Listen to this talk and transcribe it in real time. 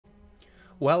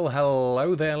Well,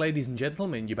 hello there, ladies and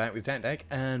gentlemen. You're back with Deck,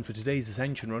 and for today's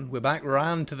Ascension run, we're back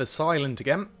round to the Silent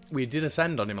again. We did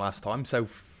ascend on him last time, so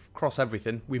cross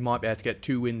everything. We might be able to get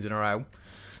 2 wins in a row.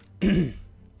 I'm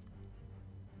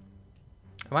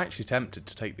actually tempted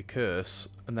to take the curse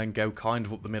and then go kind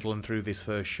of up the middle and through this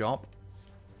first shop.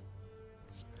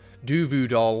 Do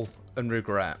Voodoo and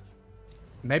regret.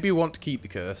 Maybe we want to keep the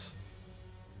curse.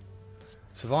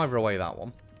 Survivor away that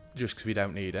one, just because we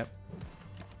don't need it.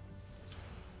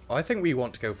 I think we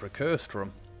want to go for a cursed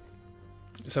run.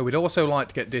 So we'd also like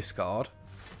to get discard.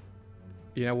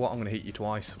 You know what, I'm going to hit you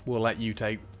twice. We'll let you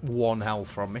take 1 health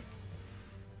from me.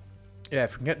 Yeah,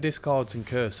 if we can get discards and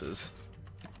curses,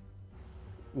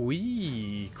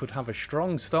 we could have a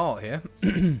strong start here.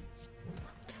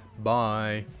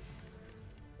 Bye.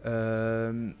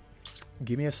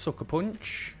 Give me a sucker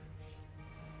punch.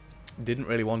 Didn't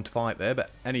really want to fight there,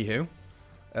 but anywho.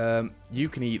 You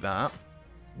can eat that.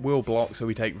 We'll block so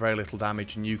we take very little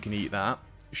damage and you can eat that.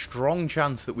 Strong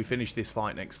chance that we finish this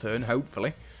fight next turn,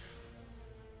 hopefully.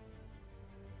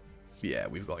 Yeah,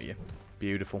 we've got you.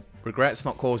 Beautiful. Regret's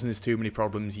not causing us too many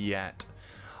problems yet.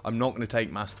 I'm not going to take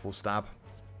Masterful Stab.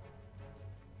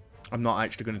 I'm not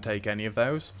actually going to take any of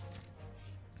those.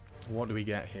 What do we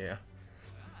get here?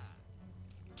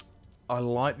 I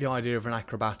like the idea of an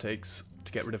Acrobatics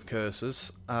to get rid of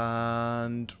curses.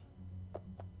 And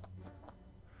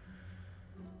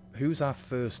who's our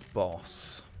first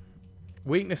boss?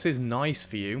 Weakness is nice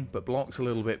for you, but block's a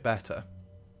little bit better.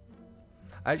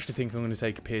 I actually think I'm going to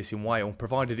take a Piercing Wail.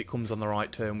 Provided it comes on the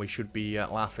right turn, we should be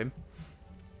laughing.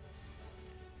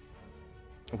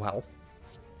 Well,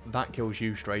 that kills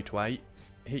you straight away.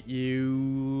 Hit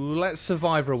you. Let's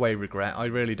Survivor away Regret. I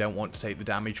really don't want to take the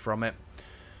damage from it.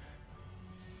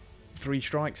 3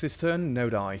 strikes this turn, no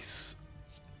dice.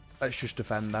 Let's just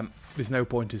defend them. There's no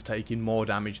point us taking more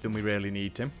damage than we really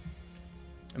need to.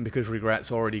 And because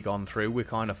Regret's already gone through, we're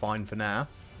kind of fine for now.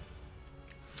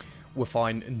 We're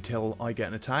fine until I get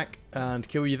an attack and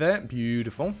kill you there.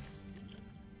 Beautiful.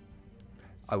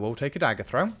 I will take a dagger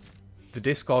throw. The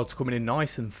discard's coming in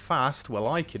nice and fast. We're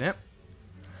liking it.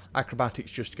 Acrobatics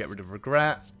just to get rid of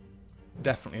Regret.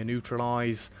 Definitely a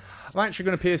neutralise. I'm actually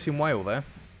going to Piercing Wail there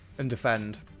and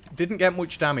defend. Didn't get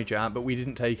much damage out, but we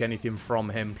didn't take anything from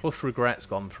him. Plus Regret's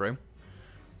gone through.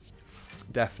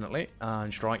 Definitely.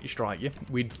 And strike you, strike you.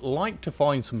 We'd like to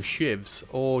find some shivs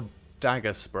or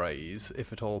dagger sprays,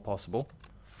 if at all possible.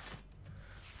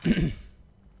 I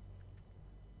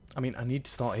mean, I need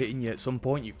to start hitting you at some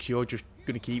point. You're just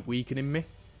going to keep weakening me.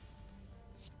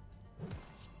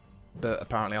 But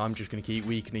apparently I'm just going to keep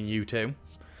weakening you too.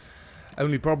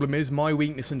 Only problem is my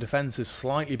weakness and defense is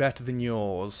slightly better than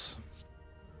yours.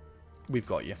 We've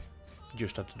got you.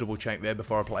 Just had to double check there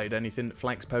before I played anything.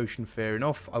 Flex potion, fair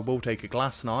enough. I will take a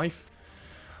glass knife.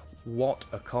 What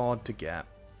a card to get.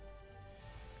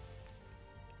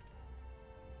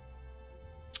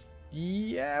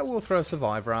 Yeah, we'll throw a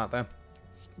Survivor out there.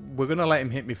 We're going to let him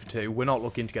hit me for 2. We're not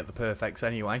looking to get the perfects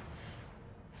anyway.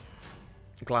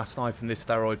 Glass knife and this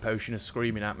steroid potion are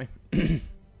screaming at me.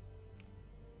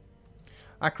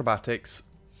 Acrobatics.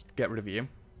 Get rid of you.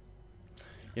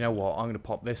 You know what? I'm going to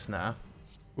pop this now.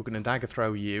 We're going to dagger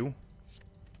throw you.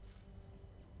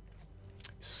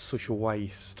 Such a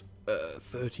waste.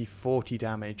 30, 40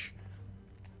 damage.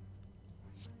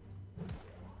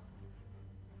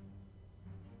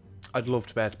 I'd love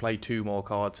to be able to play 2 more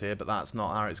cards here, but that's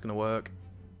not how it's going to work.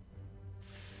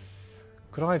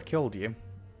 Could I have killed you?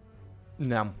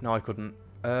 No, I couldn't.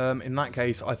 In that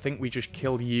case, I think we just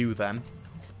kill you then.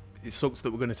 It sucks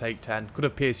that we're going to take 10. Could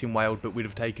have Piercing Wailed, but we'd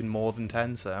have taken more than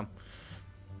 10, so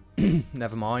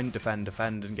never mind. Defend,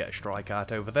 and get a strike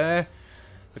out over there.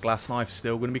 The glass knife's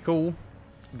still going to be cool.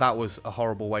 That was a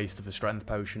horrible waste of a strength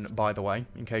potion, by the way,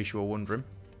 in case you were wondering.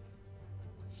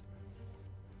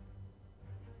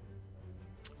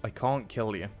 I can't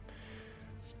kill you.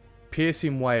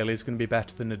 Piercing Wail is going to be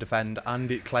better than a defend,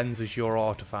 and it cleanses your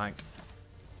artifact.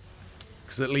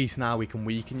 Because at least now we can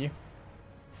weaken you.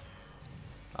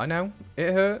 I know,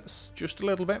 it hurts just a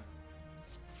little bit.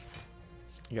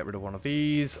 Get rid of one of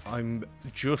these. I'm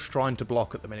just trying to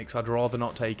block at the minute, because I'd rather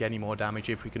not take any more damage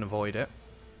if we can avoid it.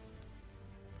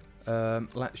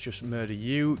 Let's just murder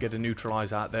you, get a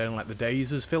neutralise out there, and let the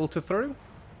dazers filter through.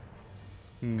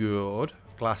 Good.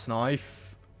 Glass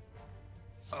knife.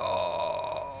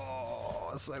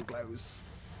 Oh, so close.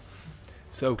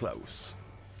 So close.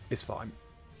 It's fine.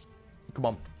 Come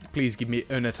on. Please give me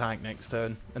an attack next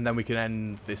turn. And then we can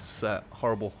end this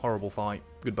horrible, horrible fight.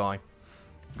 Goodbye.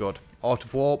 Good. Art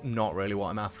of War, not really what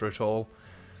I'm after at all.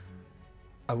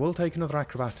 I will take another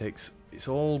Acrobatics. It's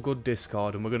all good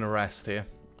discard and we're going to rest here.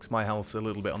 because my health's a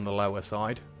little bit on the lower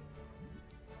side.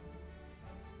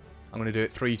 I'm going to do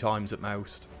it 3 times at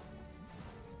most.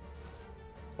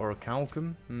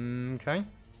 Orichalcum, okay.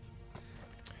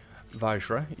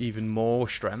 Vajra, even more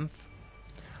strength.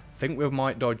 I think we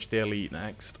might dodge the elite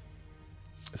next.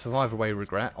 Survive away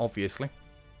regret, obviously.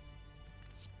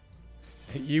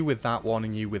 Hit you with that one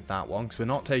and you with that one, because we're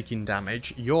not taking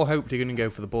damage. You're hopefully going to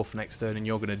go for the buff next turn and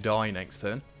you're going to die next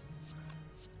turn.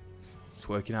 It's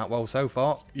working out well so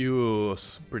far.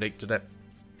 Yes, predicted it.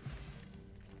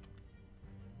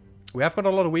 We have got a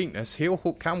lot of weakness. Heal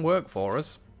hook can work for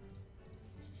us.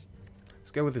 Let's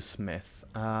go with the smith.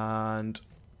 And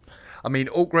I mean,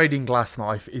 upgrading glass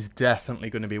knife is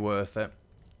definitely going to be worth it.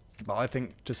 But I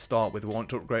think to start with, we want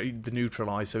to upgrade the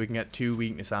neutralize so we can get 2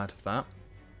 weakness out of that.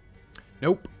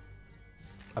 Nope.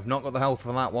 I've not got the health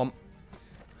for that one.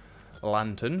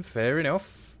 Lantern, fair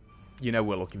enough. You know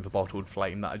we're looking for bottled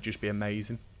flame. That'd just be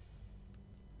amazing.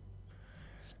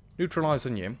 Neutralize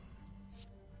on you.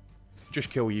 Just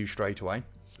kill you straight away.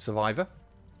 Survivor.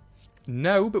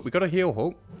 No, but we got a heal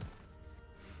hook.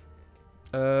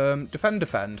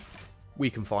 Defend. We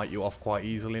can fight you off quite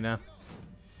easily now.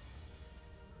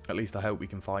 At least I hope we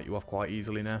can fight you off quite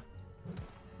easily now.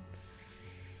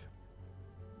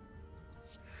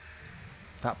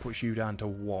 That puts you down to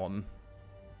 1.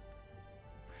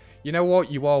 You know what?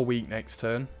 You are weak next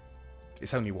turn.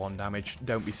 It's only 1 damage.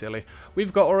 Don't be silly.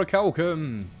 We've got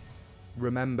Orichalcum.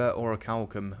 Remember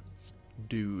Orichalcum.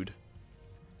 Dude.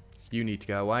 You need to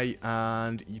go away,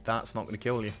 and that's not going to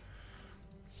kill you.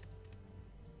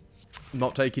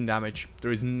 Not taking damage.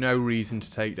 There is no reason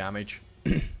to take damage.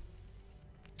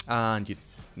 And you're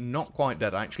not quite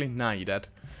dead, actually. Now you're dead.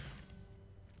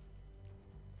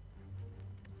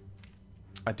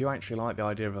 I do actually like the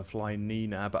idea of a flying knee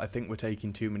now, but I think we're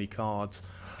taking too many cards.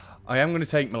 I am going to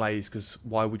take Malaise, because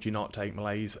why would you not take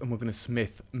Malaise? And we're going to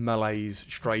smith Malaise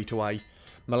straight away.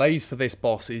 Malaise for this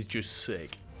boss is just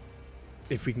sick.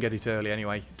 If we can get it early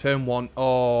anyway. Turn 1.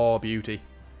 Oh, beauty.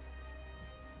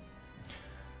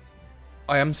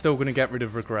 I am still going to get rid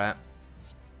of regret.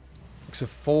 Because a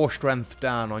 4 strength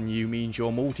down on you means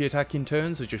your multi-attacking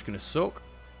turns are just going to suck.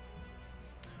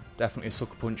 Definitely a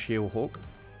sucker punch heal hook.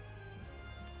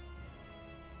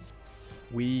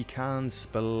 We can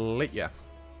split you.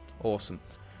 Awesome.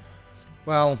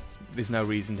 Well, there's no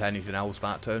reason to anything else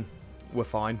that turn. We're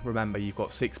fine. Remember, you've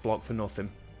got 6 block for nothing.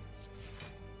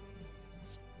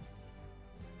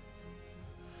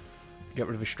 Get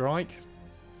rid of a strike.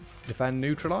 Defend,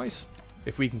 neutralize.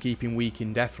 If we can keep him weak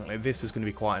indefinitely, this is going to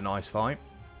be quite a nice fight.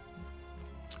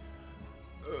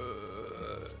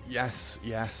 Yes,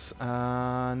 yes.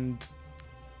 And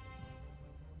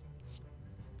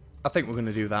I think we're going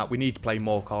to do that. We need to play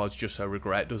more cards just so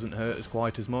regret doesn't hurt us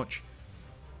quite as much.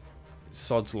 It's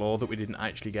sod's law that we didn't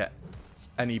actually get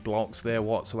any blocks there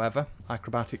whatsoever.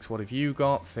 Acrobatics, what have you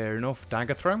got? Fair enough.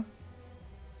 Dagger throw.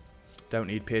 Don't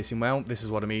need piercing well. This is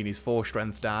what I mean. He's 4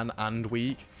 strength down and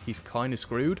weak. He's kind of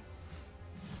screwed.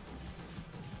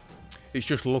 It's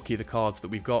just lucky the cards that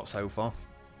we've got so far.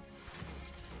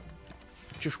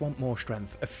 Just want more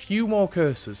strength. A few more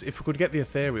curses. If we could get the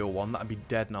ethereal one, that'd be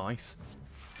dead nice.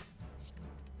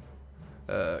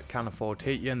 Can afford to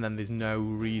hit you, and then there's no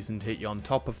reason to hit you on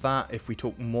top of that. If we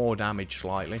took more damage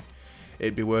slightly,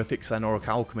 it'd be worth it, because then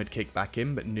Orichalcum would kick back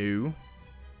in, but no.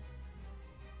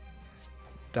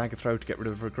 Dagger throw to get rid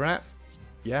of regret.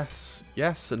 Yes,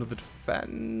 yes, another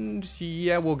defend.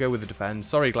 Yeah, we'll go with the defend.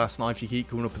 Sorry, glass knife, you keep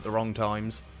coming up at the wrong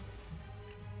times.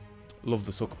 Love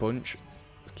the sucker punch.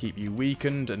 Let's keep you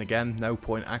weakened, and again, no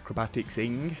point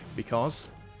acrobaticsing, because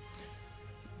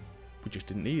we just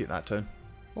didn't need it that turn.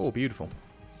 Oh, beautiful.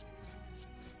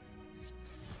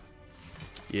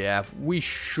 Yeah, we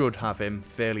should have him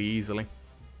fairly easily.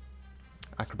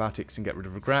 Acrobatics and get rid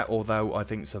of regret, although I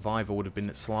think survivor would have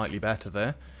been slightly better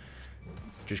there.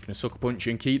 Just going to sucker punch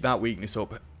you and keep that weakness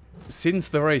up. Since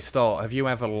the very start, have you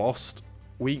ever lost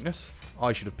weakness?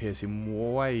 I should have pierced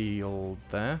him way old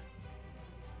there.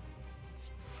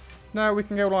 No, we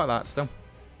can go like that still.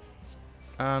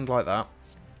 And like that.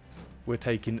 We're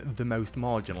taking the most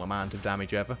marginal amount of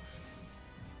damage ever.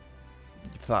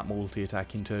 That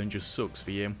multi-attacking turn just sucks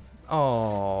for you.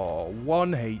 Oh,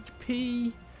 1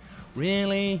 HP?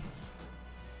 Really?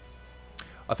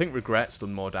 I think regret's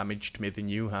done more damage to me than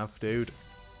you have, dude.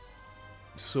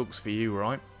 Sucks for you,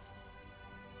 right?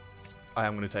 I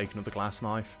am going to take another glass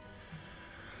knife.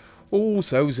 Oh,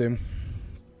 so zoom.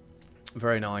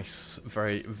 Very nice.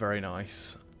 Very, very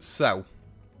nice. So,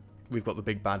 we've got the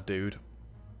big bad dude.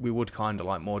 We would kind of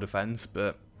like more defense,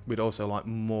 but we'd also like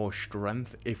more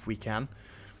strength if we can.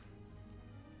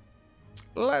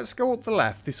 Let's go up the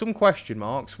left. There's some question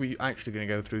marks. We're actually going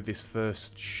to go through this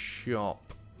first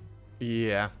shop.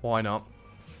 Yeah, why not?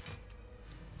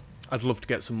 I'd love to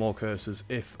get some more curses,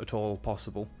 if at all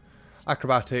possible.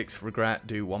 Acrobatics, regret,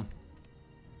 do one.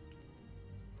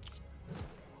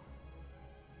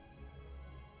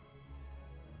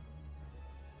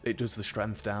 It does the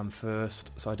strength down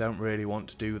first, so I don't really want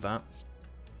to do that.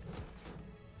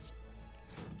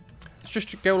 Let's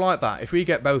just go like that. If we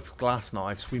get both glass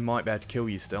knives, we might be able to kill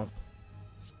you still.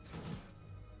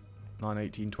 9,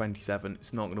 18, 27.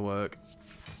 It's not going to work.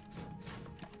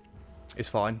 It's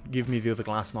fine. Give me the other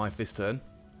glass knife this turn.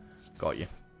 Got you.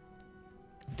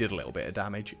 Did a little bit of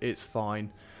damage. It's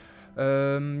fine.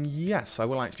 Yes, I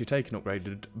will actually take an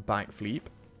upgraded backflip.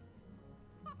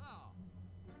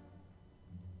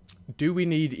 Do we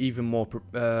need even more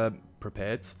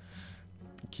prepared?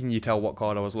 Can you tell what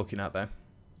card I was looking at there?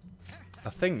 I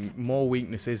think more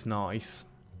weakness is nice.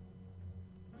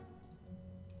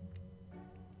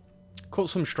 Cut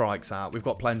some strikes out. We've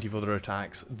got plenty of other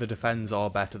attacks. The defends are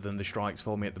better than the strikes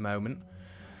for me at the moment.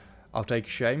 I'll take a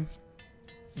shame.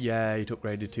 Yeah, it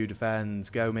upgraded 2 defends.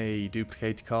 Go me.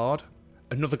 Duplicate a card.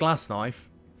 Another glass knife.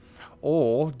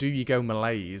 Or do you go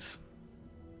Malaise?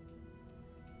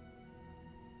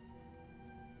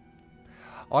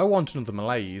 I want another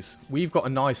Malaise. We've got a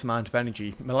nice amount of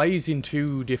energy. Malaise in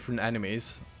 2 different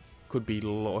enemies could be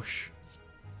lush.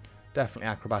 Definitely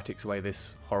acrobatics away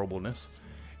this horribleness.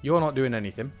 You're not doing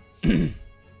anything. Do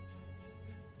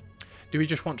we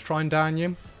just want to try and down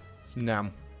you? No.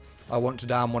 I want to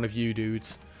down one of you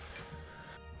dudes.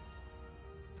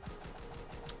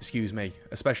 Excuse me.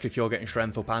 Especially if you're getting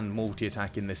strength up and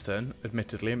multi-attack in this turn.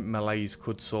 Admittedly, Malaise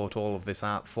could sort all of this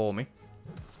out for me.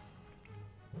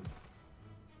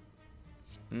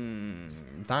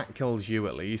 That kills you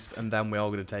at least. And then we are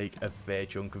going to take a fair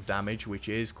chunk of damage, which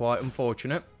is quite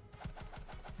unfortunate.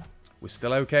 We're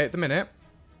still okay at the minute.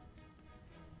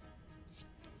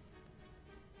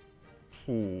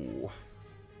 Ooh.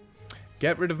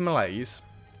 Get rid of Malaise.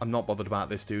 I'm not bothered about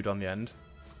this dude on the end.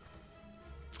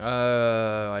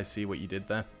 I see what you did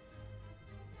there.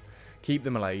 Keep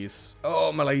the Malaise.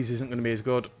 Oh, Malaise isn't going to be as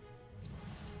good.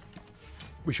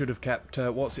 We should have kept,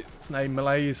 what's its name,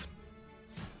 Malaise?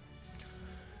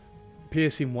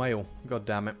 Piercing Whale. God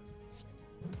damn it.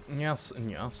 Yes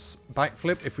and yes.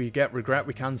 Backflip. If we get regret,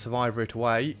 we can survive it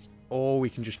away. Or we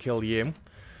can just kill you.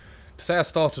 To say I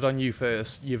started on you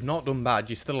first, you've not done bad.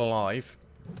 You're still alive.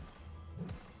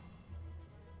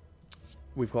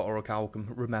 We've got Orichalcum.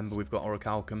 Remember, we've got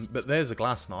Orichalcum. But there's a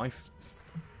glass knife.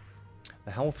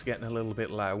 The health's getting a little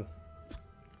bit low.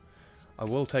 I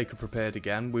will take a prepared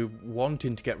again. We're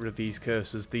wanting to get rid of these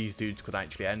curses. These dudes could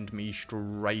actually end me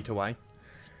straight away.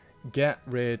 Get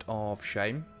rid of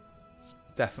Shame.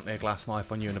 Definitely a glass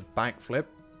knife on you and a backflip.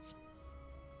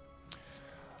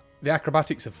 The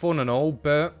acrobatics are fun and all,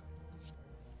 but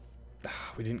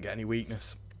we didn't get any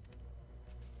weakness.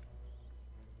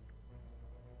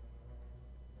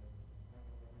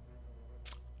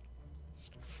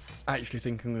 I actually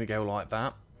think I'm going to go like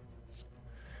that.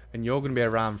 And you're going to be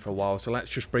around for a while, so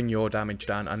let's just bring your damage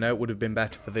down. I know it would have been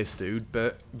better for this dude,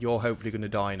 but you're hopefully going to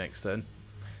die next turn.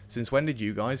 Since when did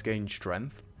you guys gain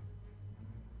strength?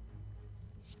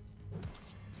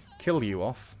 Kill you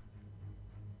off.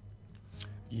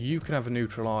 You can have a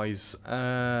neutralize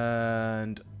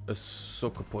and a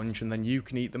sucker punch, and then you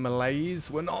can eat the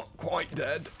Malaise. We're not quite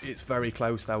dead. It's very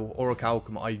close though.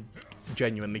 Orichalcum, I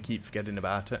genuinely keep forgetting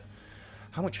about it.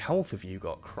 How much health have you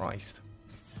got? Christ.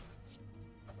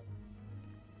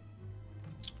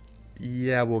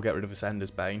 Yeah, we'll get rid of Ascender's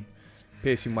Bane.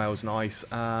 Piercing Whale's nice,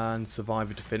 and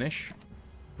Survivor to finish.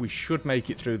 We should make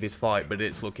it through this fight, but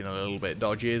it's looking a little bit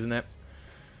dodgy, isn't it?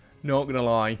 Not gonna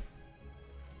lie.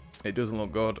 It doesn't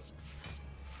look good.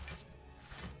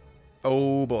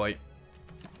 Oh boy.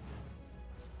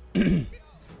 Come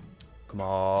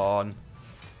on.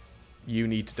 You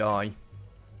need to die.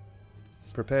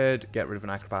 Prepared, get rid of an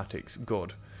acrobatics.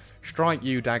 Good. Strike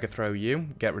you, dagger throw you.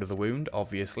 Get rid of the wound,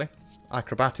 obviously.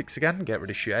 Acrobatics again, get rid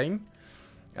of shame.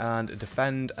 And a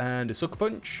defend and a sucker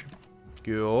punch.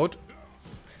 Good.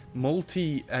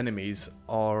 Multi-enemies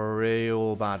are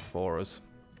real bad for us.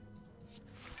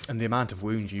 And the amount of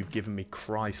wounds you've given me,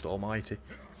 Christ almighty.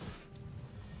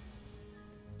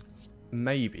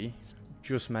 Maybe,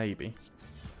 just maybe.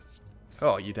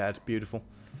 Oh, you're dead. Beautiful.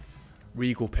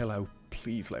 Regal Pillow,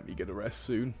 please let me get a rest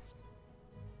soon.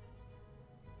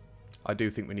 I do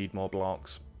think we need more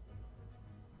blocks.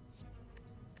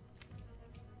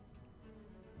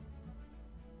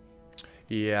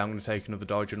 Yeah, I'm going to take another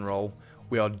dodge and roll.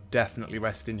 We are definitely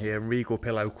resting here. Regal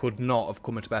Pillow could not have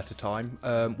come at a better time.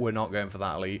 We're not going for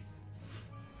that elite.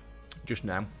 Just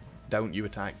now. Don't you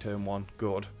attack turn 1.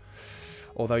 Good.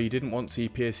 Although you didn't want to see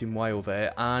Piercing Whale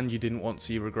there, and you didn't want to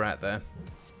see Regret there.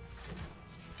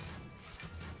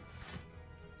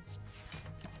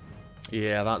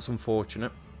 Yeah, that's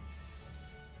unfortunate.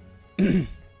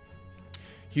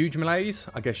 Huge Malaise.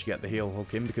 I guess you get the heel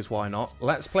hook in, because why not?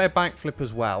 Let's play a backflip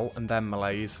as well, and then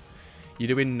Malaise. You're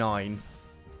doing 9.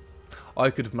 I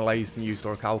could have Malaised and used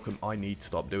Orichalcum. I need to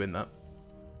stop doing that.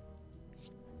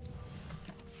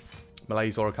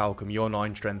 Malaise Orichalcum, you're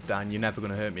 9 strength down. You're never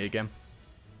going to hurt me again.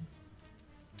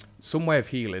 Some way of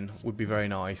healing would be very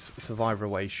nice. Survivor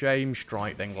away, shame,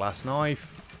 strike, then glass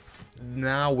knife.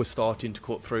 Now we're starting to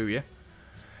cut through you.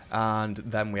 And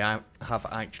then we have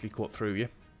actually cut through you.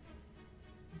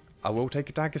 I will take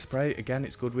a dagger spray. Again,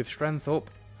 it's good with strength up.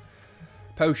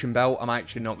 Potion belt, I'm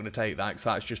actually not going to take that because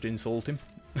that's just insulting.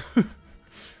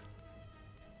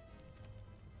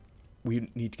 We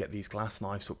need to get these glass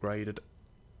knives upgraded.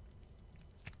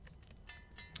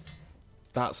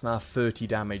 That's now 30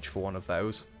 damage for one of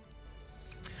those.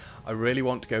 I really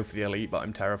want to go for the elite, but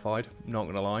I'm terrified. Not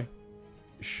going to lie.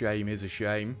 Shame is a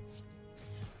shame.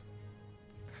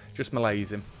 Just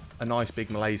Malaise him. A nice big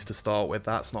Malaise to start with.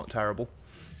 That's not terrible.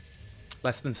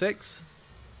 Less than 6?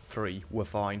 3. We're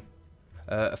fine.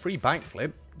 A free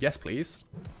backflip? Yes, please.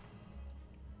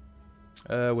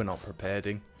 We're not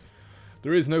preparing.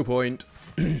 There is no point.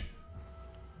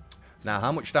 Now,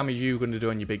 how much damage are you going to do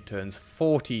on your big turns?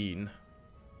 14.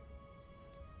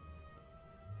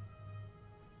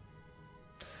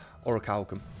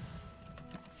 Orichalcum.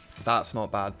 That's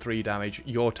not bad. 3 damage.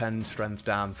 You're 10 strength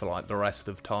down for like the rest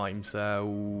of time.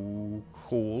 So,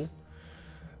 cool.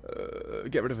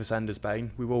 Get rid of Ascender's Bane.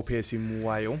 We will Piercing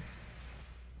Whale.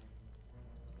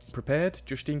 Prepared,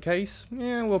 just in case?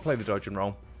 Yeah, we'll play the dodge and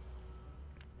roll.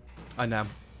 I know.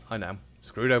 I know.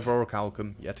 Screwed over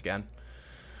Orichalcum yet again.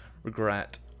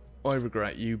 Regret. I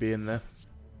regret you being there.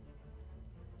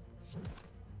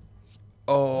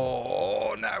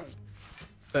 Oh, no.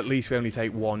 At least we only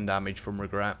take 1 damage from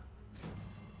Regret.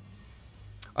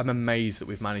 I'm amazed that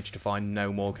we've managed to find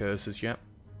no more curses yet.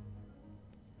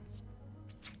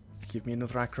 Give me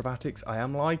another acrobatics. I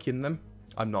am liking them.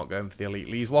 I'm not going for the Elite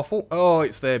Lee's Waffle. Oh,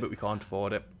 it's there, but we can't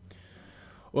afford it.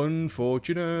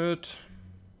 Unfortunate.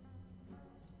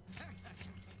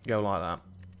 Go like that.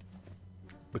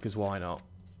 Because why not?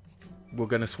 We're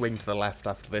going to swing to the left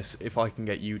after this. If I can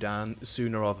get you down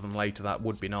sooner rather than later, that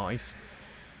would be nice.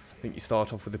 I think you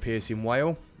start off with a Piercing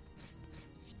Whale.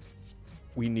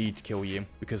 We need to kill you,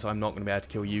 because I'm not going to be able to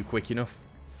kill you quick enough.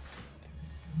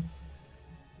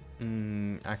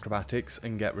 Acrobatics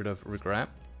and get rid of Regret.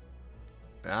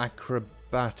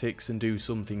 Acrobatics and do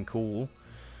something cool.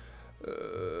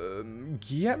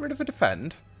 Get rid of a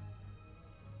Defend.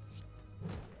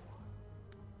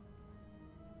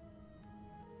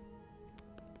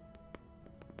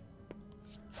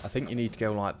 I think you need to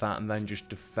go like that and then just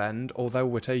defend. Although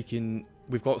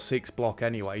we've got 6 block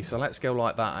anyway, so let's go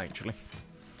like that actually.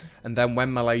 And then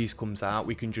when Malaise comes out,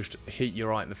 we can just hit you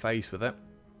right in the face with it.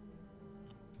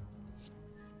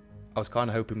 I was kind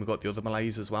of hoping we got the other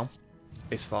Malaise as well.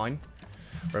 It's fine.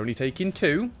 We're only taking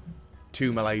 2.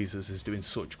 2 Malaises is doing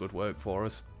such good work for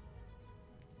us.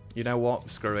 You know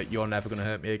what? Screw it. You're never going to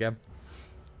hurt me again.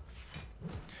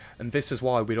 And this is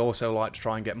why we'd also like to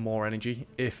try and get more energy,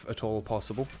 if at all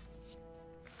possible.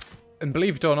 And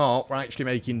believe it or not, we're actually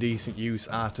making decent use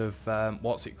out of,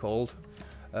 what's it called?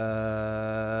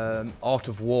 Art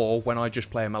of War, when I just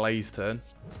play a Malaise turn.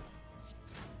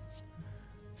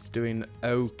 It's doing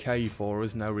okay for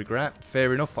us, no regret.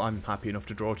 Fair enough, I'm happy enough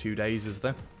to draw 2 dazes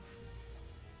there.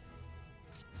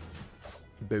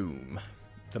 Boom.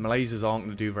 The Malaises aren't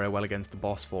going to do very well against the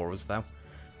boss for us, though.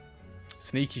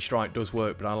 Sneaky Strike does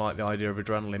work, but I like the idea of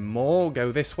Adrenaline more.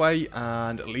 Go this way,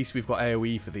 and at least we've got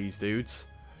AoE for these dudes.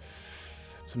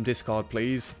 Some discard,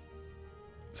 please.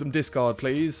 Some discard,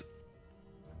 please.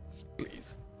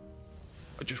 Please.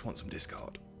 I just want some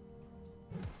discard.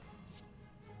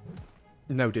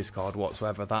 No discard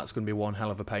whatsoever. That's going to be one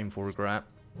hell of a painful regret.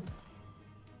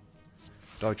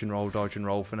 Dodge and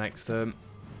roll for next turn.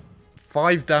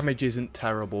 5 damage isn't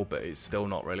terrible, but it's still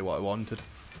not really what I wanted.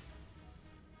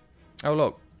 Oh,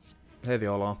 look. Here they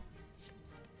all are.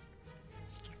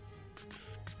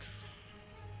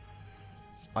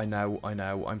 I know.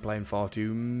 I'm playing far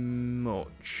too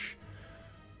much.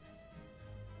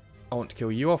 I want to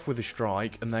kill you off with a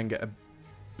strike and then get a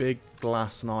big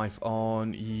glass knife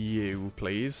on you,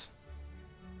 please.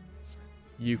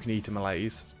 You can eat a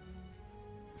Malaise.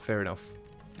 Fair enough.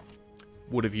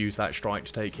 Would have used that strike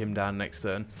to take him down next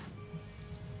turn.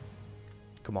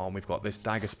 Come on, we've got this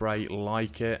dagger spray.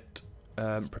 Like it.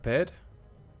 Prepared?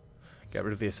 Get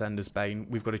rid of the Ascender's Bane.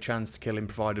 We've got a chance to kill him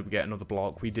provided we get another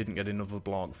block. We didn't get another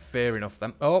block. Fair enough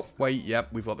then. Oh, wait, yep,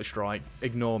 we've got the strike.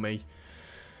 Ignore me.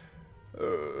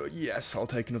 Yes, I'll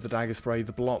take another dagger spray.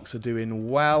 The blocks are doing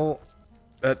well.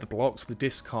 The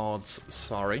discards,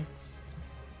 sorry.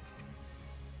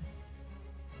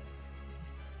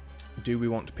 Do we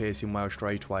want to pierce him well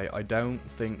straight away? I don't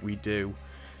think we do.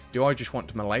 Do I just want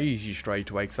to malaise you straight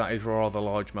away? Because that is rather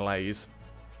large malaise.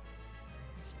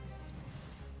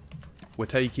 We're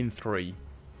taking 3.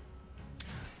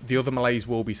 The other malaise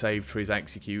will be saved for his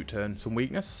execute turn. Some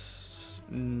weakness?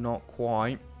 Not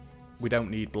quite. We don't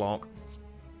need block.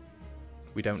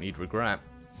 We don't need regret.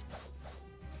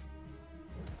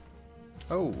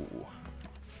 Oh.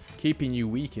 Keeping you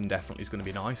weak indefinitely is going to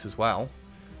be nice as well.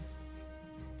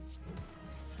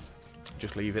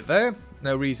 Just leave it there.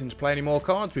 No reason to play any more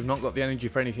cards. We've not got the energy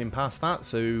for anything past that,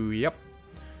 so yep.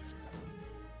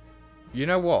 You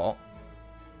know what?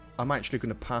 I'm actually going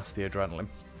to pass the adrenaline.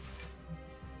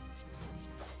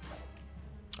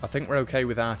 I think we're okay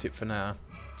without it for now.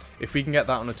 If we can get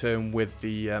that on a turn with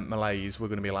the malaise, we're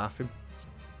going to be laughing.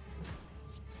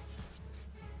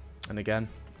 And again,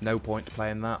 no point to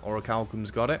playing that.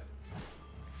 Orichalcum's got it.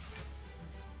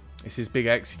 It's his big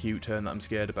execute turn that I'm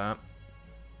scared about.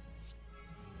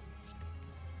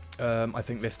 I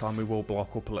think this time we will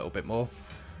block up a little bit more.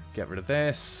 Get rid of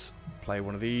this. Play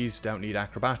one of these. Don't need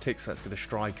acrobatics. Let's get a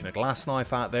strike and a glass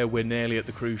knife out there. We're nearly at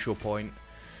the crucial point.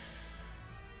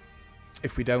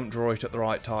 If we don't draw it at the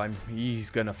right time, he's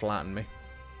going to flatten me.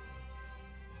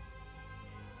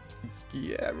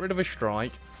 Get rid of a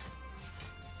strike.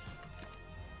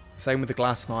 Same with the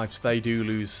glass knives. They do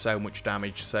lose so much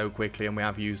damage so quickly, and we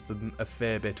have used them a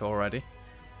fair bit already.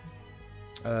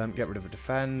 Get rid of a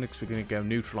defend, because we're going to go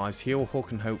neutralise heal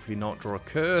hook and hopefully not draw a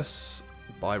curse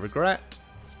by regret.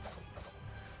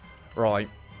 Right.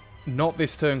 Not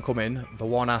this turn coming, the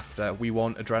one after. We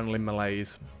want adrenaline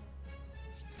malaise.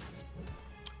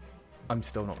 I'm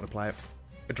still not going to play it.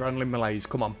 Adrenaline malaise,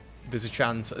 come on. There's a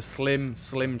chance, a slim,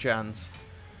 slim chance.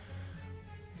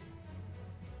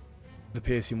 The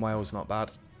piercing whale's not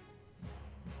bad.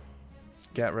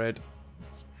 Get rid.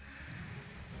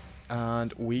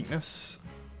 And weakness.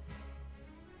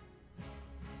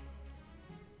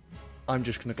 I'm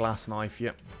just going to glass knife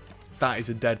you. That is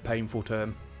a dead painful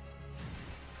turn.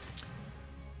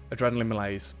 Adrenaline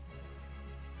malaise.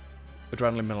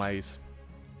 Adrenaline malaise.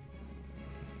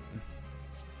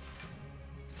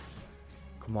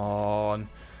 Come on.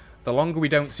 The longer we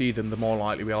don't see them, the more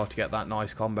likely we are to get that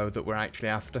nice combo that we're actually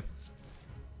after.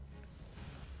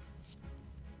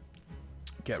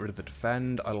 Get rid of the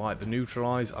defend. I like the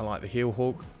neutralise. I like the heal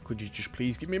hook. Could you just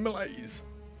please give me malaise?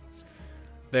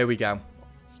 There we go.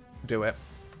 Do it.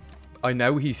 I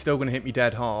know he's still going to hit me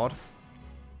dead hard.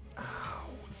 Ow,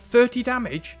 30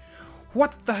 damage?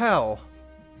 What the hell?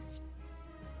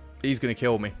 He's going to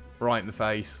kill me. Right in the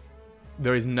face.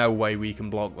 There is no way we can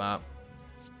block that.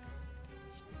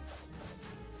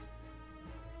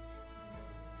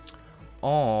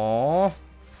 Aww.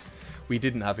 We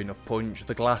didn't have enough punch.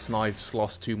 The glass knives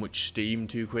lost too much steam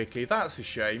too quickly. That's a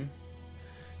shame.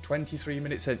 23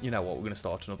 minutes in. You know what? We're going to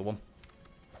start another one.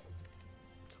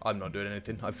 I'm not doing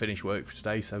anything. I've finished work for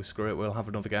today, so screw it. We'll have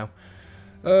another go.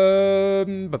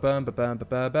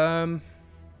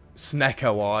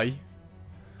 Snecko Eye.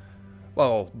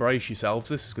 Well, brace yourselves.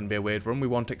 This is going to be a weird run. We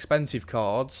want expensive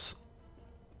cards.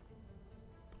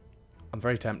 I'm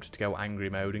very tempted to go angry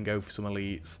mode and go for some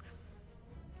elites.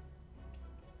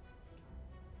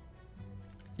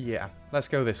 Yeah, let's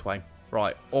go this way.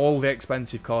 Right, all the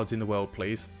expensive cards in the world,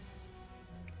 please.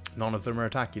 None of them are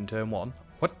attacking turn 1.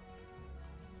 What?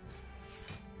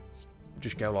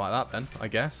 Just go like that then, I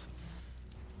guess.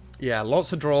 Yeah,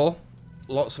 lots of draw.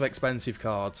 Lots of expensive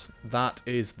cards. That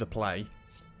is the play.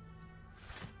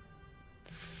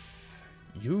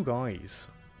 You guys.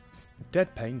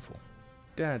 Dead painful.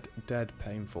 Dead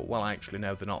painful. Well, actually,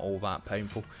 no, they're not all that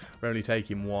painful. We're only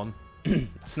taking 1.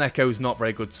 Snecko's not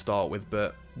very good to start with,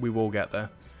 but we will get there.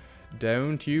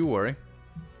 Don't you worry.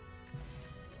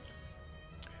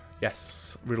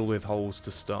 Yes, riddle with holes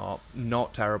to start.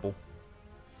 Not terrible.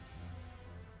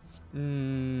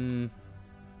 I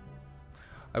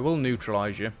will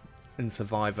neutralise you in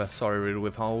Survivor. Sorry, riddle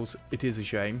with holes. It is a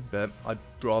shame, but I'd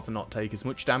rather not take as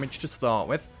much damage to start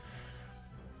with.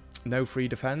 No free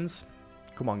defense.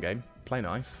 Come on, game. Play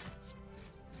nice.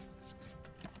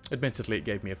 Admittedly, it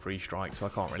gave me a free strike, so I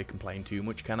can't really complain too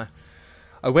much, can I?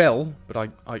 I will, but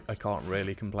I can't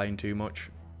really complain too much.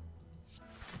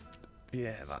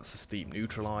 Yeah, that's a steep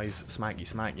neutralise. Smack you,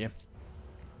 smack you.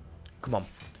 Come on.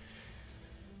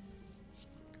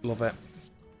 Love it.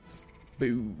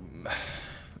 Boom.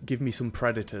 Give me some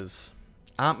predators.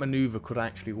 Outmaneuver could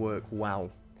actually work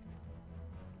well.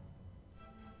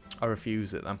 I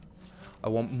refuse it then. I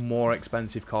want more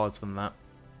expensive cards than that.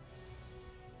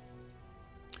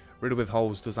 Riddle with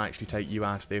Holes does actually take you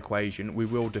out of the equation. We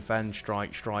will defend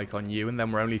strike on you, and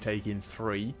then we're only taking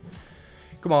 3.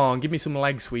 Come on, give me some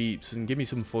leg sweeps and give me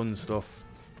some fun stuff.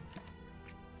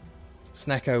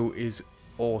 Snecko is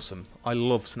awesome. I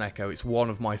love Snecko. It's one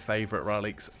of my favourite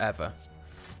relics ever.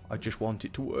 I just want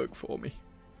it to work for me.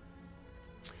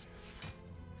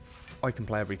 I can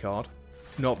play every card.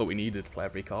 Not that we needed to play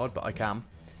every card, but I can.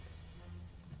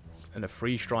 And a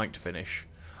free strike to finish.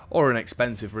 Or an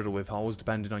expensive Riddle with Holes,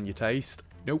 depending on your taste.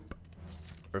 Nope.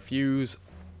 Refuse.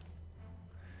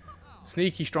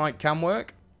 Sneaky Strike can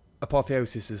work.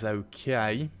 Apotheosis is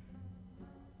okay.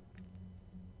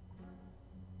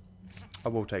 I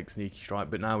will take Sneaky Strike,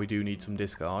 but now we do need some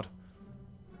discard.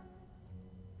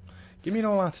 Give me an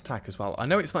all-out attack as well. I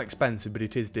know it's not expensive, but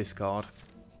it is discard.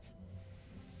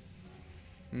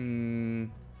 No.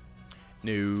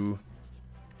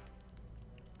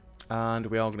 And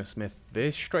we are going to smith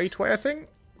this straight away, I think.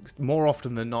 More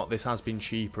often than not, this has been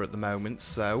cheaper at the moment,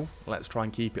 so let's try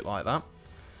and keep it like that.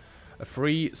 A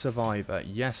free survivor.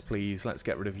 Yes, please. Let's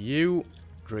get rid of you.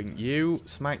 Drink you.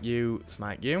 Smack you.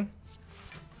 Smack you.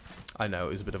 I know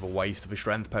it was a bit of a waste of a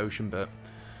strength potion, but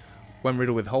when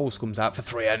Riddle with Holes comes out for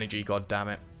 3 energy, god damn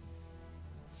it.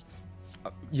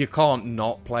 You can't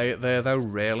not play it there, though,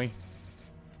 really.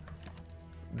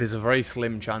 There's a very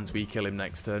slim chance we kill him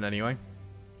next turn anyway.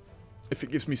 If it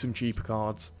gives me some cheaper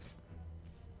cards.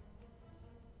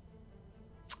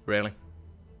 Really?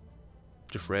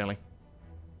 Just really?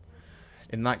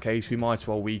 In that case, we might as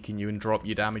well weaken you and drop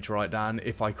your damage right down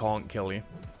if I can't kill you.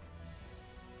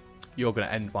 You're going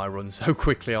to end my run so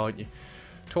quickly, aren't you?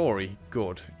 Tory,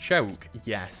 good. Choke,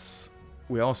 yes.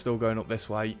 We are still going up this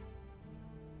way.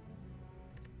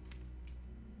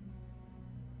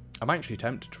 I'm actually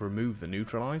tempted to remove the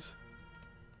neutralize.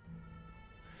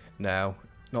 No.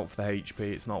 Not for the HP,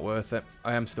 it's not worth it.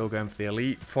 I am still going for the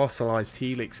elite. Fossilized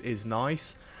Helix is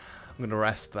nice. I'm going to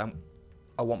rest them.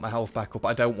 I want my health back up.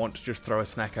 I don't want to just throw a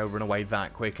snack over and away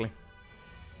that quickly.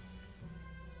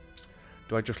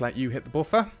 Do I just let you hit the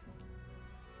buffer?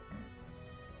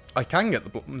 I can get the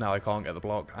block. No, I can't get the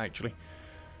block, actually.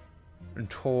 And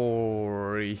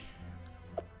Tory.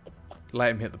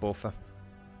 Let him hit the buffer.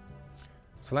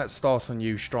 So let's start on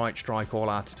you. Strike, strike, all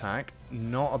out attack.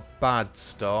 Not a bad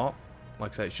start.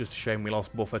 Like I say, it's just a shame we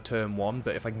lost buffer turn 1,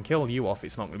 but if I can kill you off,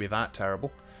 it's not going to be that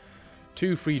terrible.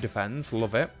 2 free defense,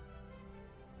 love it.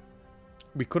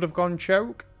 We could have gone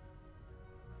choke.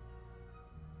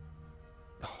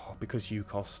 Oh, because you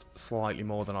cost slightly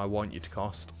more than I want you to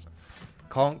cost.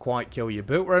 Can't quite kill you,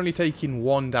 but we're only taking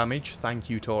 1 damage. Thank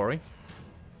you, Tory.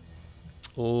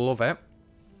 Love it.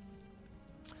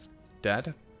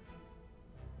 Dead.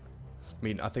 I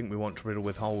mean, I think we want to Riddle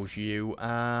with Holes you,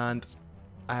 and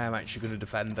I am actually going to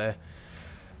defend there.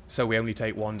 So we only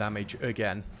take 1 damage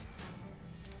again.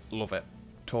 Love it.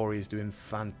 Tory is doing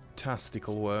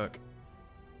fantastical work.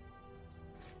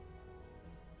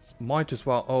 Might as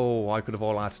well... Oh, I could have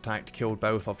all-out attacked, killed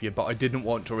both of you, but I didn't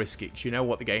want to risk it. You know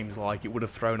what the game's like. It would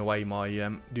have thrown away my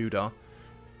doodah.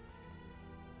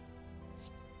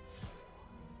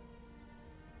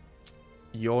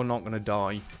 You're not going to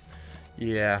die.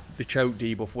 Yeah, the choke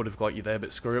debuff would have got you there,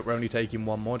 but screw it. We're only taking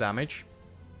 1 more damage.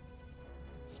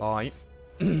 Bye.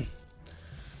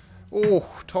 Oh,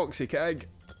 toxic egg.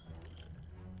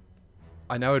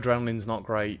 I know adrenaline's not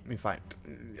great. In fact,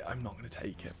 I'm not going to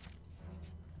take it.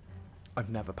 I've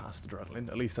never passed adrenaline.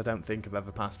 At least I don't think I've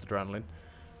ever passed adrenaline.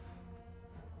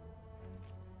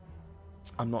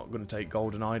 I'm not going to take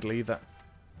Golden Idol either.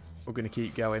 We're going to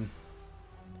keep going.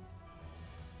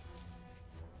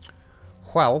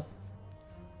 Well,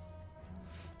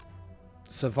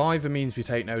 Survivor means we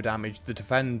take no damage. The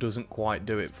Defend doesn't quite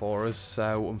do it for us,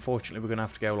 so unfortunately we're going to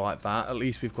have to go like that. At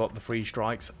least we've got the free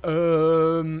strikes.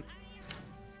 What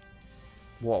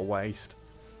a waste.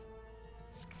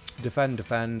 Defend,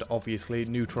 defend, obviously.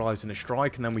 Neutralising a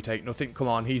strike, and then we take nothing. Come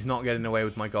on, he's not getting away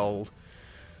with my gold.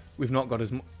 We've not got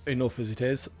enough as it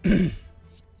is.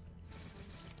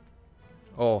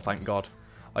 Oh, thank God.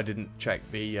 I didn't check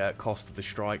the cost of the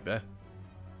strike there.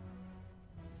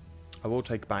 I will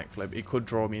take a backflip. It could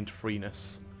draw me into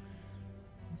freeness.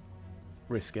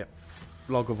 Risk it.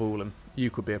 Log of Ulam.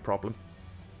 You could be a problem.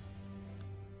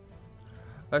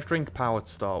 Let's drink power to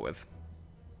start with.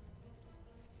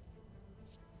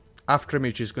 After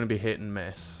image is going to be hit and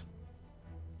miss.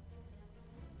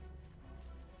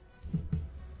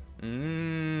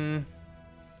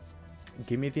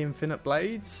 Give me the infinite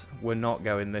blades. We're not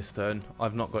going this turn.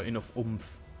 I've not got enough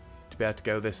oomph. be able to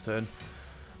go this turn.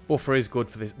 Buffer is good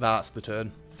for this. That's the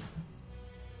turn.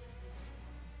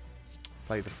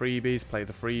 Play the freebies, play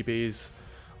the freebies.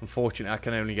 Unfortunately, I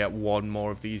can only get one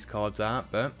more of these cards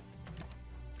out, but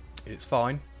it's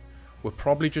fine. We're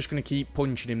probably just going to keep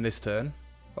punching him this turn.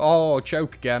 Oh,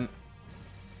 choke again.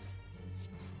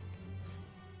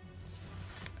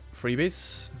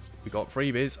 Freebies. We got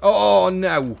freebies. Oh,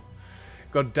 no.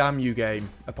 God damn you, game.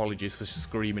 Apologies for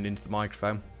screaming into the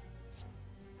microphone.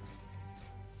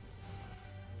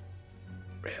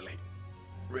 Really?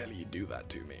 Really, you do that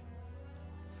to me?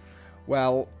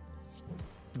 Well,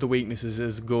 the weakness is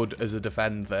as good as a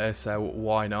defend there, so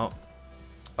why not?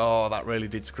 Oh, that really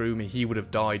did screw me. He would have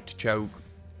died to choke.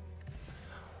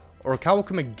 Or a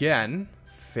Calcum again.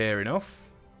 Fair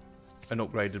enough. An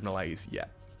upgraded Malaise, yeah.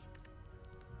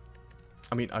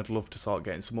 I mean, I'd love to start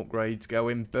getting some upgrades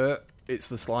going, but it's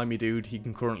the slimy dude. He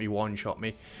can currently one-shot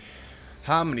me.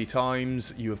 How many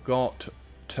times you have got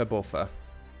to buffer?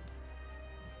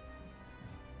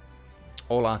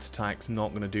 All out attack's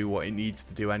not going to do what it needs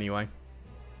to do anyway.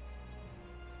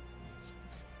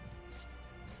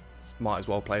 Might as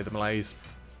well play the Malaise.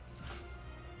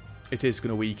 It is going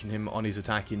to weaken him on his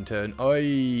attacking turn.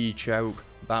 Oi, choke.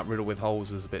 That riddle with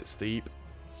holes is a bit steep.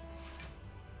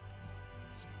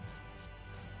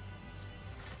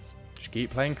 Just keep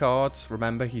playing cards.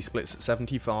 Remember, he splits at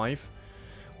 75.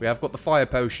 We have got the fire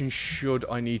potion. Should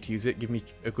I need to use it, give me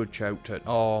a good choke turn.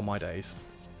 Oh, my days.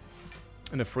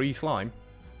 And a free slime.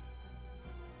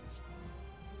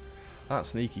 That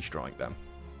sneaky strike, then.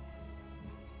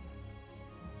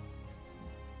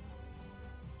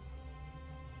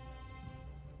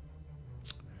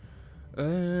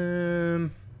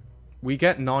 We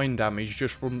get 9 damage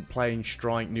just from playing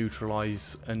strike,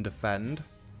 neutralize, and defend.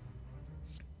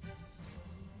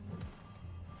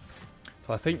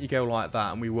 So I think you go like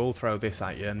that, and we will throw this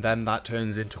at you, and then that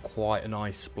turns into quite a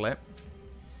nice split.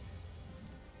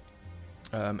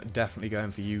 Definitely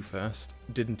going for you first.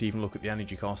 Didn't even look at the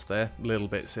energy cost there. Little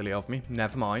bit silly of me.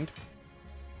 Never mind.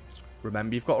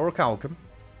 Remember, you've got Orichalcum.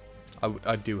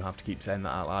 I do have to keep saying that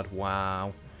out loud.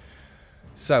 Wow.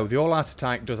 So, the all-out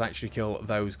attack does actually kill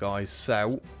those guys,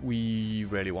 so we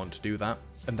really want to do that.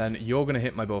 And then you're going to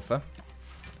hit my buffer.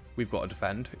 We've got to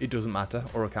defend. It doesn't matter.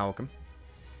 Orichalcum.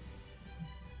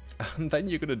 And then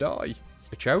you're going to die.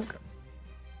 A choke.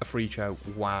 A free choke.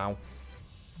 Wow.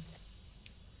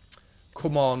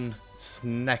 Come on,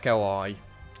 Snecko Eye.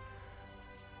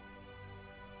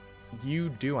 You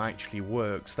do actually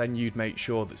works. Then you'd make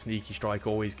sure that Sneaky Strike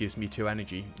always gives me 2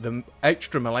 energy. The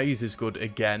extra Malaise is good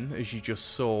again, as you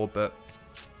just saw, but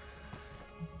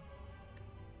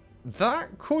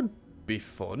that could be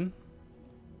fun.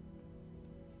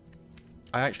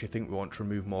 I actually think we want to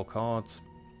remove more cards.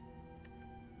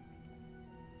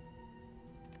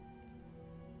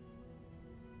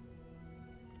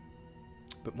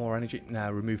 But more energy.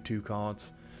 Now, remove 2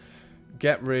 cards.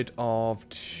 Get rid of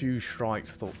 2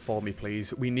 strikes for me,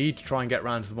 please. We need to try and get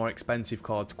around to the more expensive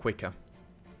cards quicker.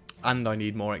 And I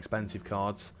need more expensive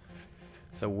cards.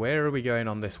 So where are we going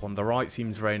on this one? The right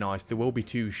seems very nice. There will be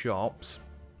 2 shops.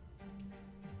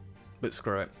 But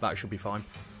screw it. That should be fine.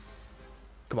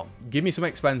 Come on. Give me some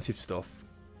expensive stuff.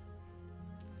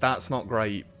 That's not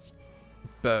great.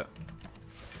 But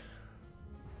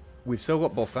we've still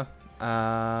got buffer.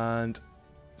 And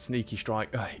Sneaky Strike.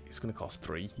 Oh, it's going to cost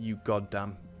 3. You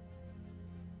goddamn.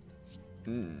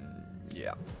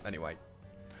 Yeah. Anyway.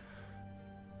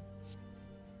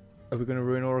 Are we going to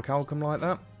ruin Orichalcum like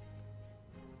that?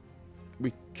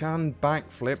 We can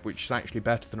backflip, which is actually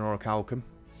better than Orichalcum.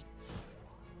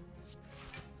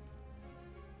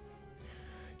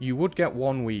 You would get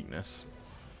 1 weakness.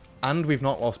 And we've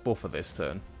not lost buffer this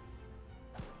turn.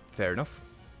 Fair enough.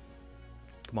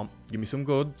 Come on. Give me some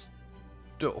good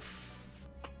stuff.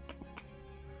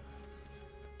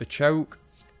 The choke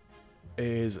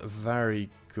is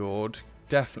very good.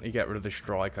 Definitely get rid of the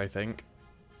strike, I think.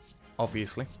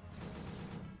 Obviously.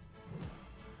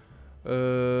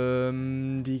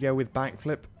 Do you go with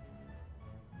backflip?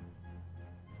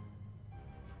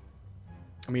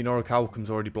 I mean,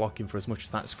 Orichalcum's already blocking for as much as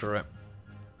that. Screw it.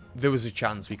 There was a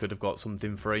chance we could have got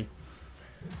something free.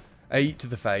 8 to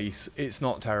the face. It's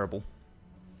not terrible.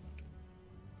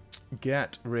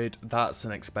 Get rid. That's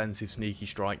an expensive Sneaky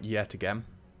Strike yet again.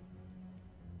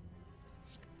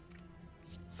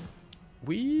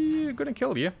 We're going to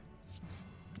kill you.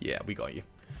 Yeah, we got you.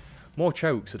 More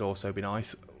chokes would also be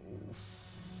nice.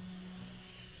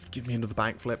 Give me another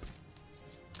backflip.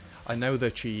 I know they're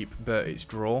cheap, but it's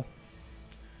draw.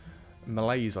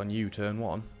 Malaise on you, turn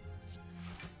 1.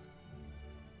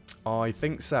 I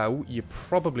think so. You're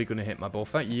probably going to hit my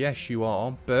buffer. Yes, you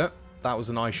are, but That was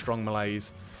a nice strong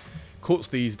Malaise. Cuts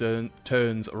these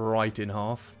turns right in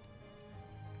half.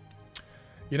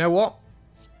 You know what?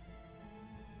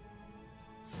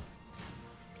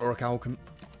 Orichalcum.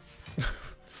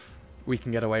 We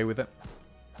can get away with it.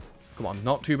 Come on,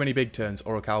 not too many big turns.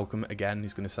 Orichalcum again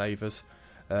is going to save us.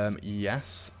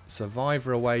 Yes.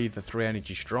 Survivor away, the 3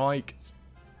 energy strike.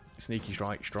 Sneaky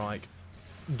strike, strike.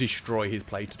 Destroy his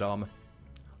plated armor.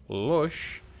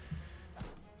 Lush.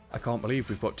 I can't believe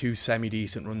we've got 2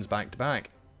 semi-decent runs back to back.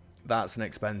 That's an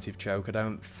expensive choke. I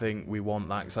don't think we want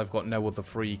that because I've got no other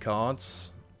free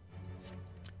cards.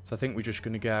 So I think we're just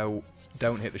going to go,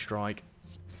 don't hit the strike,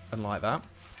 and like that.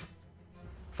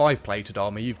 5 plated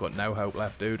armor, you've got no hope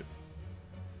left, dude.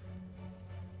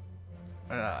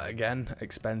 Again,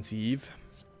 expensive.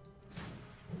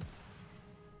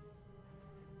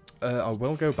 I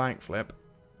will go backflip.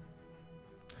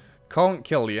 Can't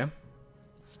kill you.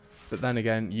 But then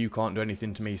again, you can't do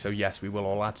anything to me, so yes, we will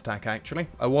all-out attack, actually.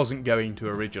 I wasn't going to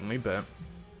originally, but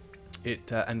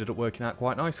it ended up working out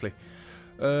quite nicely.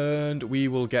 And we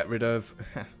will get rid of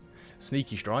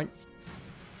Sneaky Strike.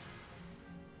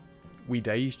 We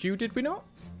dazed you, did we not?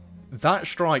 That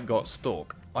strike got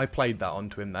stuck. I played that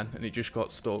onto him then, and it just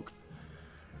got stuck.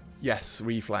 Yes,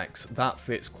 Reflex. That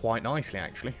fits quite nicely,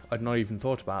 actually. I'd not even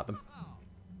thought about them.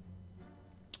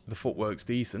 The footwork's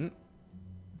decent.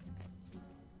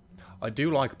 I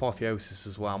do like Apotheosis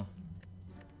as well.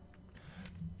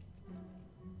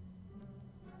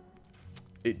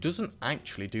 It doesn't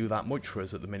actually do that much for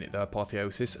us at the minute, though,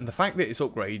 Apotheosis. And the fact that it's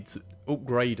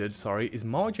upgraded, sorry, is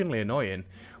marginally annoying.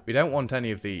 We don't want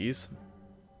any of these.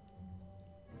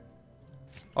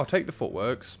 I'll take the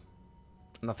footworks.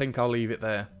 And I think I'll leave it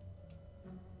there.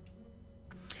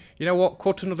 You know what?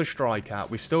 Cut another strike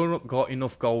out. We've still not got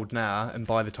enough gold now. And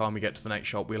by the time we get to the next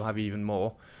shop, we'll have even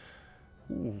more.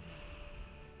 Ooh.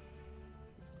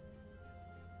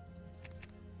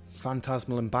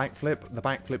 Phantasmal and backflip. The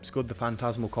backflip's good. The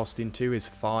Phantasmal costing 2 is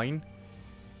fine.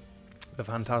 The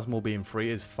Phantasmal being free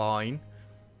is fine.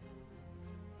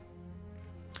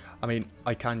 I mean,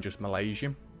 I can just Malaise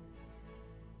you.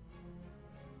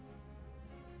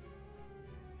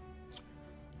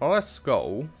 Let's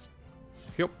go.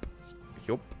 Yup.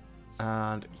 Yup.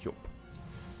 And yup.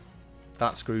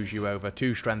 That screws you over.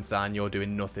 2 strength down. You're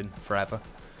doing nothing forever.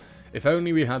 If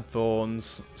only we had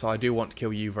thorns. So I do want to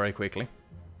kill you very quickly.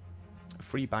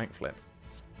 Free backflip.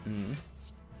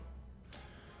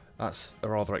 That's a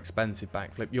rather expensive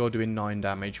backflip. You're doing 9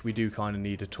 damage. We do kind of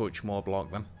need a touch more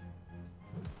block then.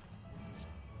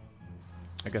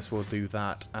 I guess we'll do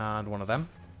that and one of them.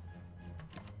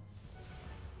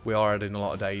 We are adding a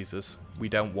lot of dazers. We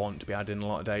don't want to be adding a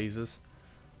lot of dazers.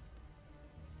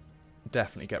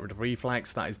 Definitely get rid of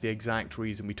Reflex. That is the exact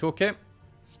reason we took it.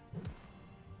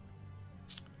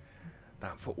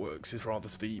 That footworks is rather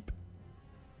steep.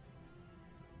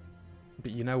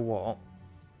 But you know what?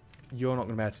 You're not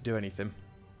going to be able to do anything.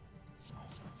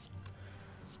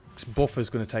 Because Buffer's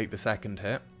going to take the second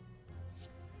hit.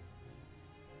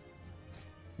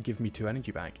 Give me 2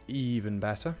 energy back. Even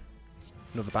better.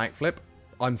 Another backflip.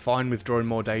 I'm fine with drawing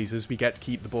more dazers. We get to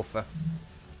keep the buffer.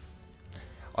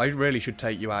 I really should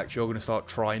take you out. You're going to start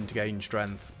trying to gain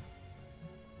strength.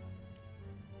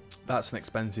 That's an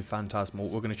expensive Phantasmal.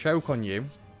 We're going to choke on you.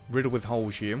 Riddle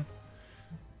withholds you.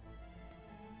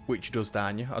 Which does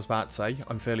down you. I was about to say.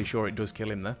 I'm fairly sure it does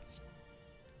kill him there.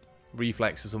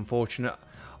 Reflex is unfortunate.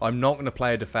 I'm not going to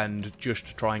play a defend just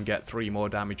to try and get 3 more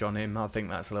damage on him. I think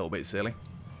that's a little bit silly.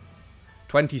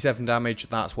 27 damage.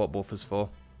 That's what buffer's for.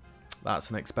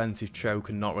 That's an expensive choke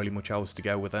and not really much else to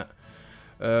go with it.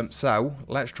 So,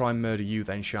 let's try and murder you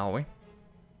then, shall we?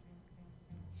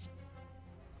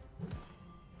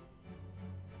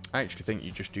 I actually think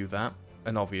you just do that.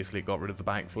 And obviously got rid of the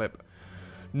backflip.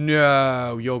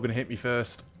 No, you're going to hit me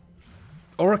first.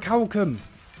 Orichalcum!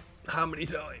 How many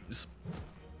times?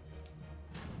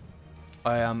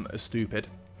 I am stupid.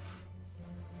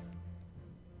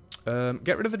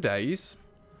 Get rid of the daze.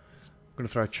 I'm going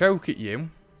to throw a choke at you.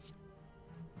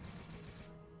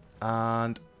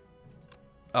 And...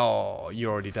 oh,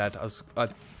 you're already dead. I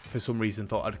for some reason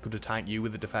thought I could attack you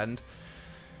with a defend.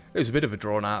 It was a bit of a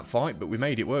drawn-out fight, but we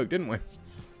made it work, didn't we?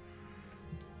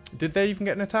 Did they even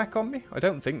get an attack on me? I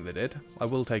don't think they did. I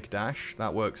will take a dash.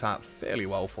 That works out fairly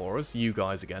well for us. You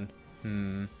guys again.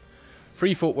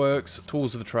 Free footworks,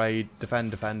 tools of the trade,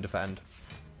 defend, defend, defend.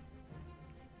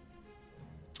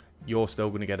 You're still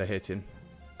going to get a hit in.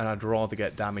 And I'd rather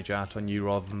get damage out on you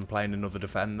rather than playing another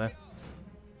defender.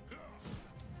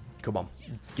 Come on.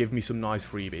 Give me some nice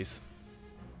freebies.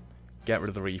 Get rid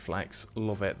of the reflex.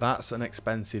 Love it. That's an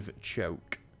expensive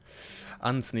choke.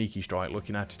 And sneaky strike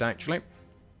looking at it actually.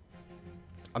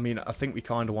 I mean, I think we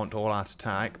kind of want all-out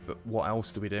attack, but what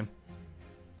else do we do?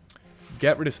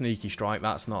 Get rid of Sneaky Strike,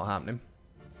 that's not happening.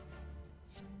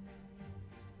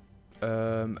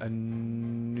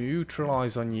 And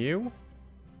neutralise on you.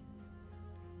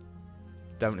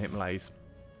 Don't hit Malaise.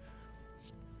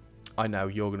 I know,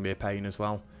 you're going to be a pain as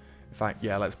well. In fact,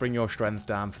 yeah, let's bring your strength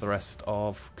down for the rest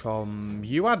of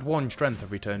You add 1 strength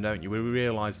every turn, don't you? We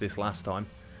realised this last time.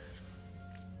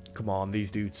 Come on,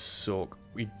 these dudes suck.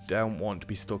 We don't want to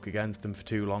be stuck against them for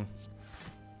too long.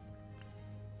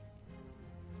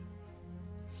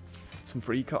 Some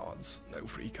free cards. No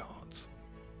free cards.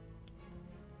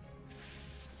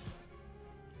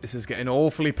 This is getting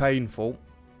awfully painful.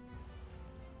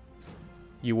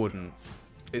 You wouldn't.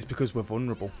 It's because we're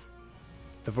vulnerable.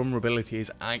 The vulnerability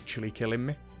is actually killing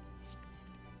me.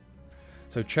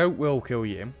 So Choke will kill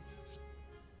you.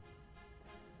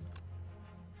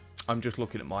 I'm just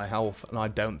looking at my health, and I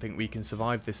don't think we can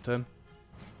survive this turn.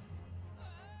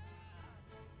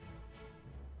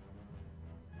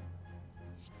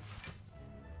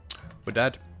 We're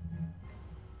dead.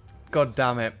 God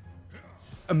damn it.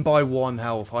 And by 1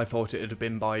 health. I thought it would have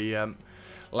been by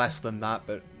less than that,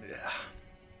 but...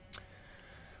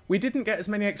 We didn't get as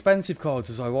many expensive cards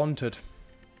as I wanted.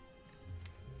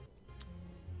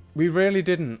 We really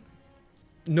didn't.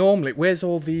 Normally, where's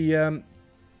all the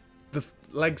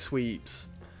leg sweeps?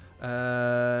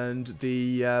 And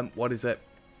the, what is it?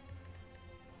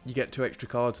 You get 2 extra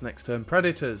cards next turn.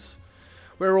 Predators.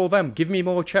 Where are all them? Give me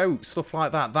more chokes, stuff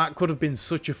like that. That could have been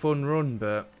such a fun run,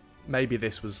 but maybe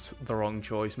this was the wrong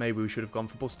choice. Maybe we should have gone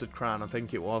for Busted Crown, I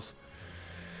think it was.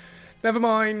 Never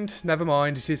mind, never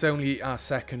mind. It is only our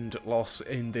 2nd loss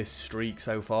in this streak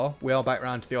so far. We are back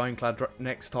round to the Ironclad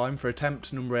next time for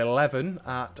attempt number 11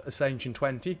 at Ascension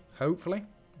 20, hopefully.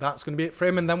 That's going to be it for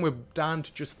him, and then we're down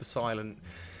to just the Silent.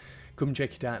 Come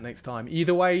check it out next time.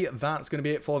 Either way, that's going to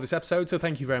be it for this episode, so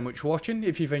thank you very much for watching.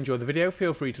 If you've enjoyed the video,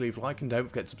 feel free to leave a like, and don't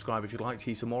forget to subscribe if you'd like to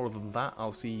see some more. Other than that,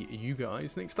 I'll see you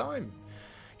guys next time.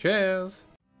 Cheers!